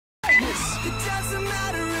It doesn't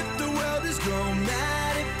matter if the world is grown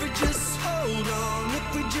mad, if we just hold on,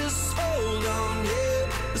 if we just hold on, yeah.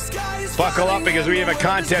 The sky is Buckle up because we have a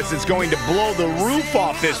contest that's going to blow the roof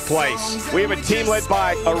off this place. We have a team led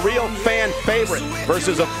by a real fan favorite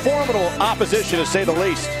versus a formidable opposition, to say the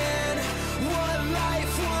least. one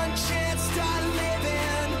life, one chance, start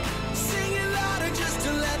living. Sing it louder just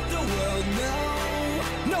to let the world know.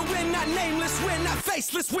 No, we're not nameless, we're not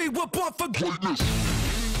faceless, we were born for greatness.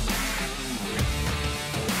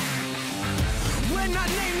 We're not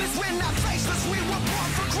nameless, we're not faceless, we were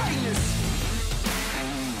born for greatness.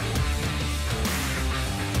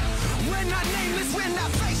 We're not nameless, we're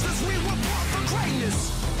not faceless, we were born for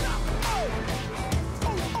greatness.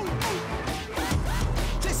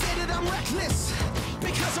 They say that I'm reckless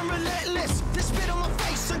because I'm relentless. They spit on my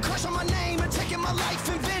face and curse on my name and taking my life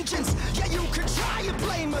in vengeance. Yeah, you can try and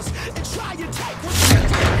blame us and try and take what's taken.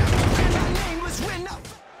 We're not nameless, we're not.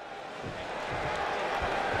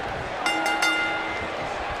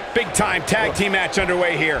 Big time tag team match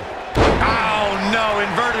underway here. Oh no,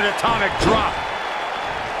 inverted atomic drop.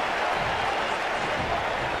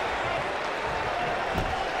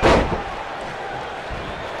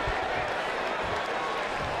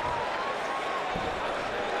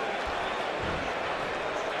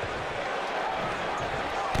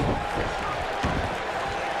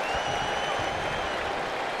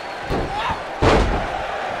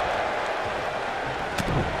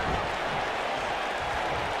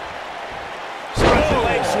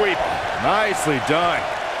 Sweep. Nicely done.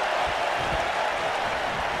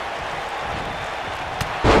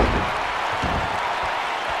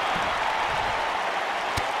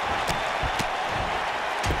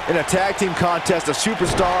 In a tag team contest, a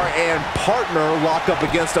superstar and partner lock up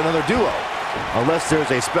against another duo. Unless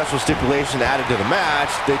there's a special stipulation added to the match,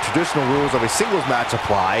 the traditional rules of a singles match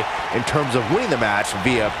apply in terms of winning the match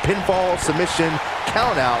via pinfall, submission,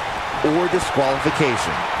 countout, or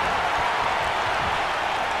disqualification.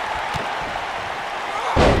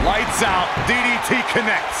 Lights out, DDT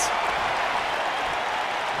connects.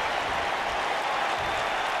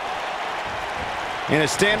 In a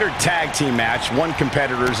standard tag team match, one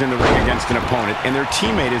competitor is in the ring against an opponent, and their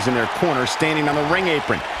teammate is in their corner standing on the ring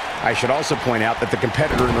apron. I should also point out that the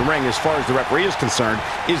competitor in the ring, as far as the referee is concerned,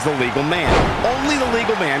 is the legal man. Only the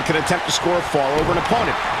legal man can attempt to score a fall over an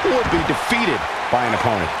opponent or be defeated by an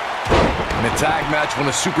opponent. In a tag match, when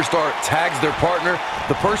a superstar tags their partner,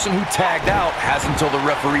 the person who tagged out has until the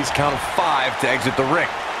referee's count of 5 to exit the ring.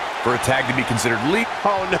 For a tag to be considered legal.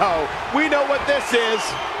 Oh no, we know what this is.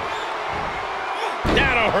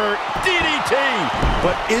 That'll hurt. DDT.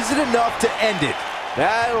 But is it enough to end it?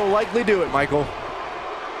 That'll likely do it, Michael.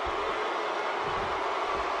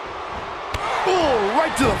 Oh,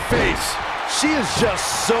 right to the face. She is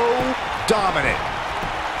just so dominant.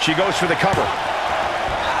 She goes for the cover.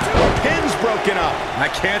 Pin's broken up. I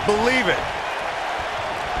can't believe it.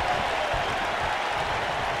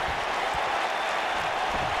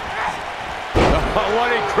 Oh,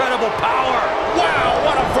 what incredible power. Wow,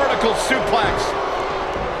 what a vertical suplex.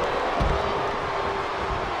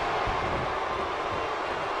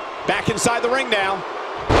 Back inside the ring now.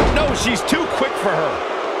 No, she's too quick for her.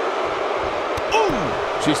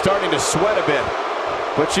 Ooh! She's starting to sweat a bit.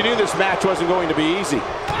 But she knew this match wasn't going to be easy.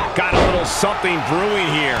 Got a little something brewing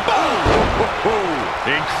here.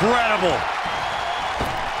 Incredible.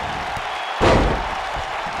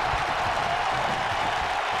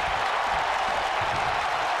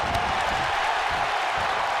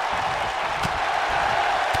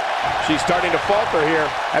 She's starting to falter here.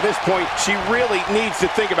 At this point, she really needs to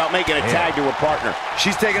think about making a tag to her partner.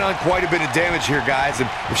 She's taking on quite a bit of damage here, guys, and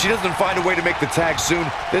if she doesn't find a way to make the tag soon,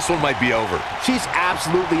 this one might be over. She's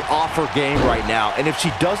absolutely off her game right now, and if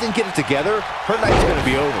she doesn't get it together, her night's going to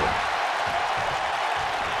be over.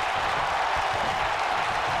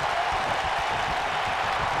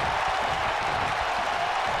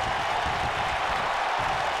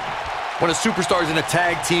 When a superstar is in a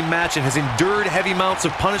tag team match and has endured heavy amounts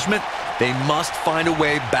of punishment, they must find a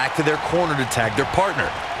way back to their corner to tag their partner.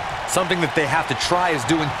 Something that they have to try is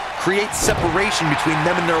doing create separation between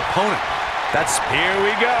them and their opponent. That's here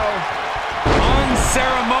we go.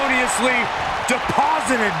 Unceremoniously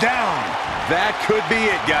deposited down. That could be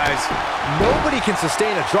it, guys. Nobody can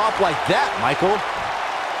sustain a drop like that, Michael.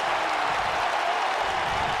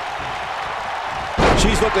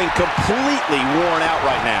 She's looking completely worn out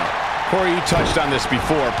right now. Corey, you touched on this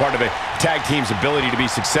before. Part of a tag team's ability to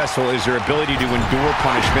be successful is their ability to endure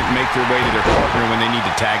punishment and make their way to their partner when they need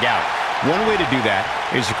to tag out. One way to do that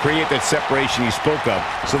is to create that separation you spoke of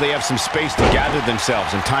so they have some space to gather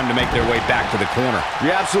themselves and time to make their way back to the corner.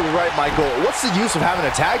 You're absolutely right, Michael. What's the use of having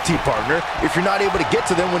a tag team partner if you're not able to get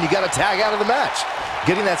to them when you got to tag out of the match?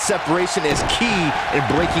 Getting that separation is key in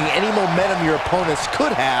breaking any momentum your opponents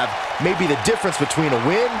could have, maybe the difference between a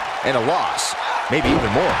win and a loss, maybe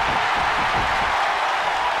even more.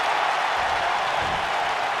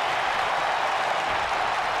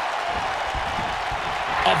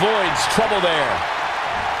 Avoids trouble there.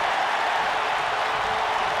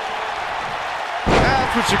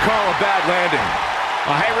 That's what you call a bad landing.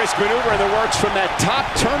 A high-risk maneuver in the works from that top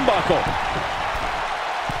turnbuckle.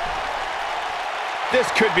 This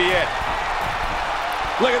could be it.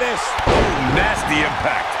 Look at this. Ooh, nasty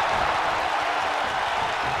impact.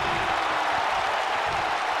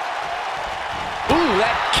 Ooh,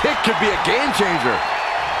 that kick could be a game changer.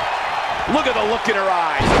 Look at the look in her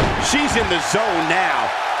eyes. She's in the zone now.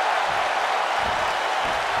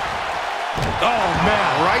 Oh,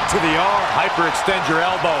 man, right to the arm. Hyperextend your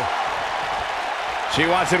elbow. She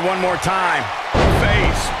wants it one more time.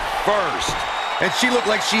 Face first. And she looked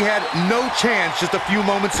like she had no chance just a few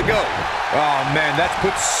moments ago. Oh, man, that's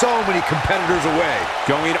put so many competitors away.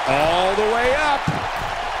 Going all the way up.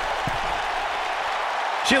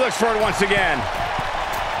 She looks for it once again.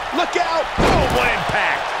 Look out. Oh, what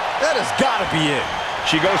impact. That has got to be it.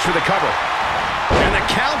 She goes for the cover. And the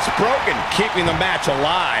count's broken, keeping the match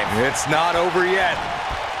alive. It's not over yet.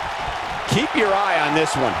 Keep your eye on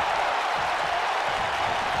this one.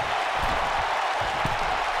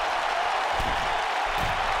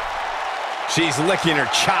 She's licking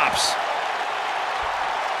her chops.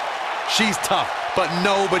 She's tough, but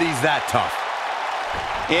nobody's that tough.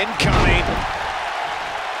 Incoming.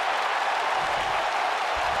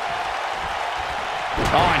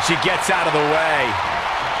 Oh, and she gets out of the way.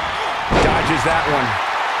 Dodges that one.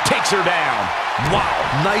 Takes her down. Wow,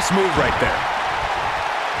 nice move right there.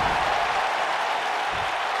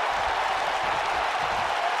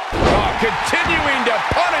 Oh, continuing to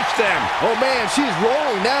punish them. Oh, man, she's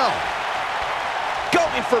rolling now.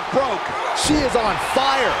 Going for broke. She is on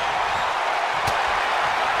fire.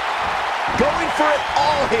 Going for it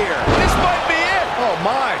all here. This might be it. Oh,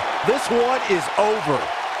 my. This one is over.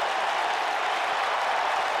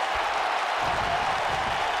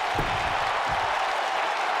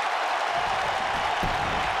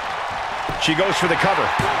 She goes for the cover.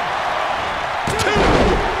 2.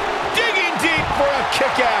 Digging deep for a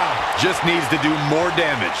kick out. Just needs to do more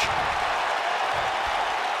damage.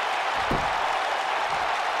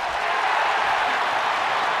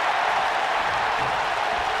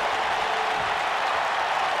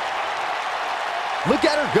 Look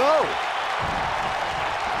at her go.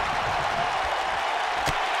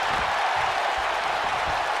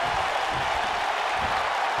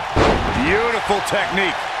 Beautiful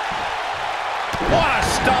technique. What a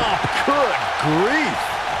stomp. Good grief.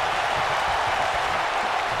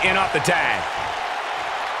 In off the tag.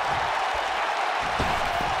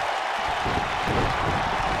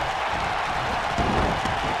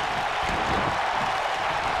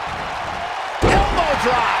 Elbow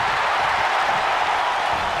drop.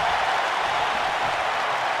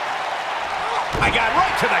 I got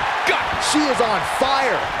right to the gut. She is on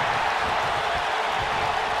fire.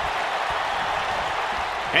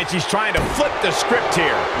 And she's trying to flip the script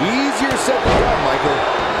here. Easier said than done, Michael.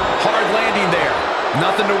 Hard landing there.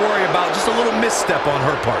 Nothing to worry about, just a little misstep on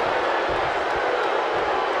her part.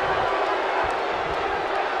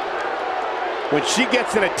 When she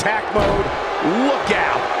gets in attack mode, look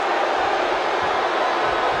out.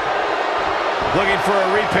 Looking for a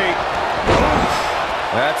repeat.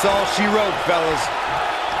 That's all she wrote, fellas.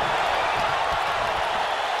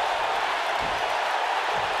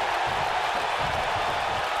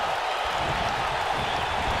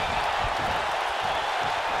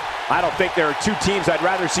 I don't think there are two teams I'd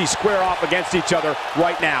rather see square off against each other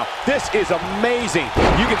right now. This is amazing.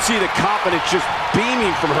 You can see the confidence just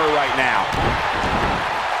beaming from her right now.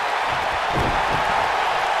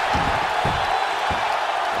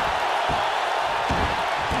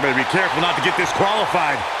 Better be careful not to get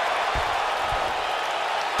disqualified.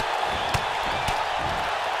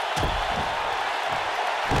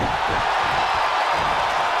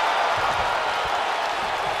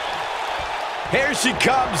 Here she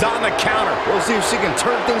comes on the counter. We'll see if she can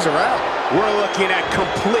turn things around. We're looking at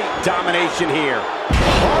complete domination here.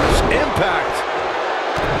 Harsh impact.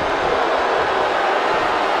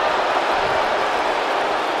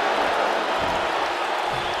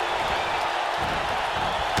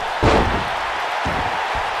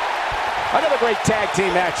 Another great tag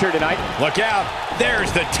team match here tonight. Look out.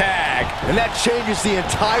 There's the tag. And that changes the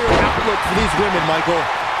entire outlook for these women, Michael.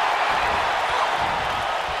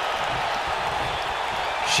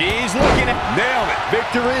 She's looking at... Nailed it.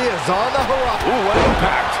 Victory is on the horizon. Ooh, what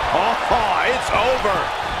impact. Oh, it's over.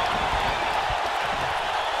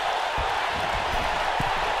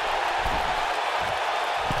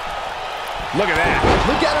 Look at that.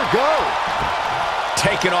 Look at her go.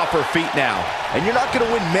 Taken off her feet now. And you're not going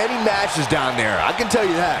to win many matches down there. I can tell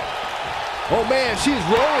you that. Oh, man, she's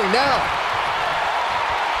rolling now.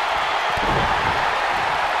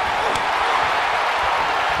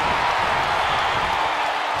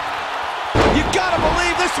 You gotta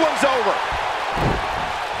believe this one's over.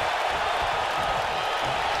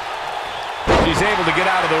 She's able to get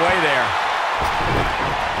out of the way there.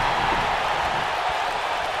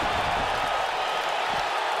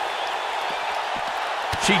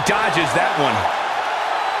 She dodges that one.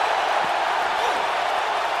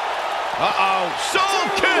 Uh-oh, soul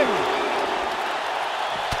kick!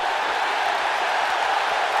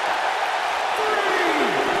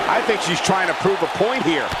 I think she's trying to prove a point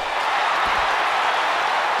here.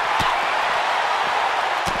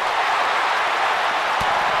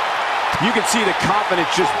 You can see the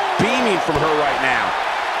confidence just beaming from her right now.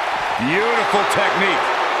 Beautiful technique.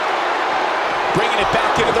 Bringing it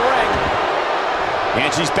back into the ring.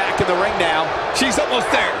 And she's back in the ring now. She's almost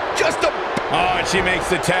there. Just a... Oh, and she makes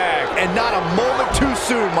the tag. And not a moment too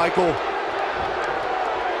soon, Michael.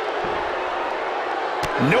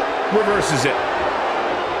 Nope, reverses it.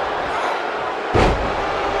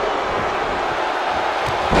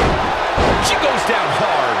 She goes down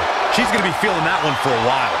hard. She's going to be feeling that one for a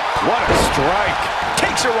while. What a strike.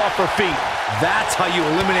 Takes her off her feet. That's how you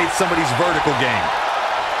eliminate somebody's vertical game.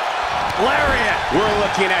 Lariat. We're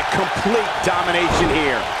looking at complete domination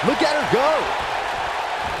here. Look at her go.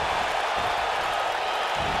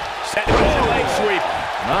 Set leg sweep.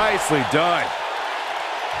 Nicely done.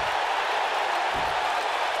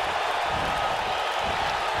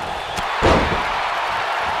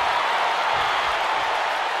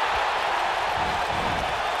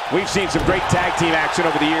 We've seen some great tag team action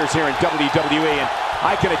over the years here in WWE, and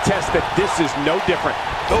I can attest that this is no different.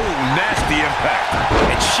 Oh, nasty impact.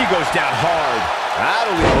 And she goes down hard.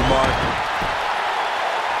 That'll leave a mark.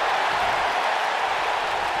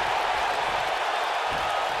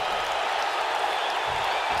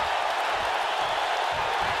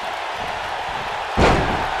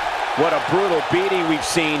 What a brutal beating we've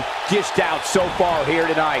seen dished out so far here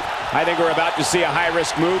tonight. I think we're about to see a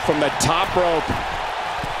high-risk move from the top rope.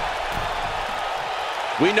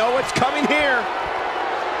 We know what's coming here.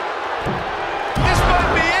 This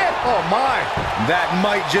might be it. Oh, my. That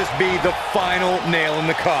might just be the final nail in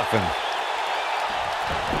the coffin.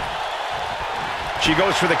 She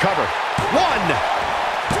goes for the cover. 1,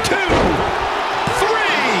 2, 3.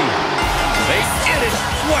 They did it.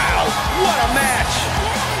 Wow, what a match.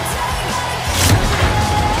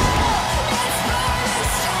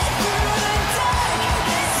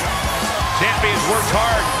 Champions worked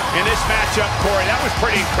hard in this matchup, Corey. That was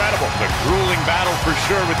pretty incredible. A grueling battle for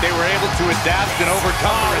sure, but they were able to adapt and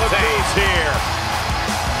overcome the Look attack. who's here.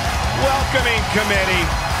 Welcoming committee.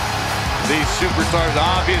 These superstars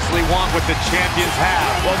obviously want what the champions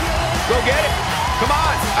have. Well, go get it. Come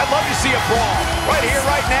on. I'd love to see a brawl. Right here,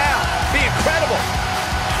 right now. Be incredible.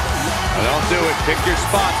 Well, don't do it. Pick your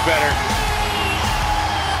spots better.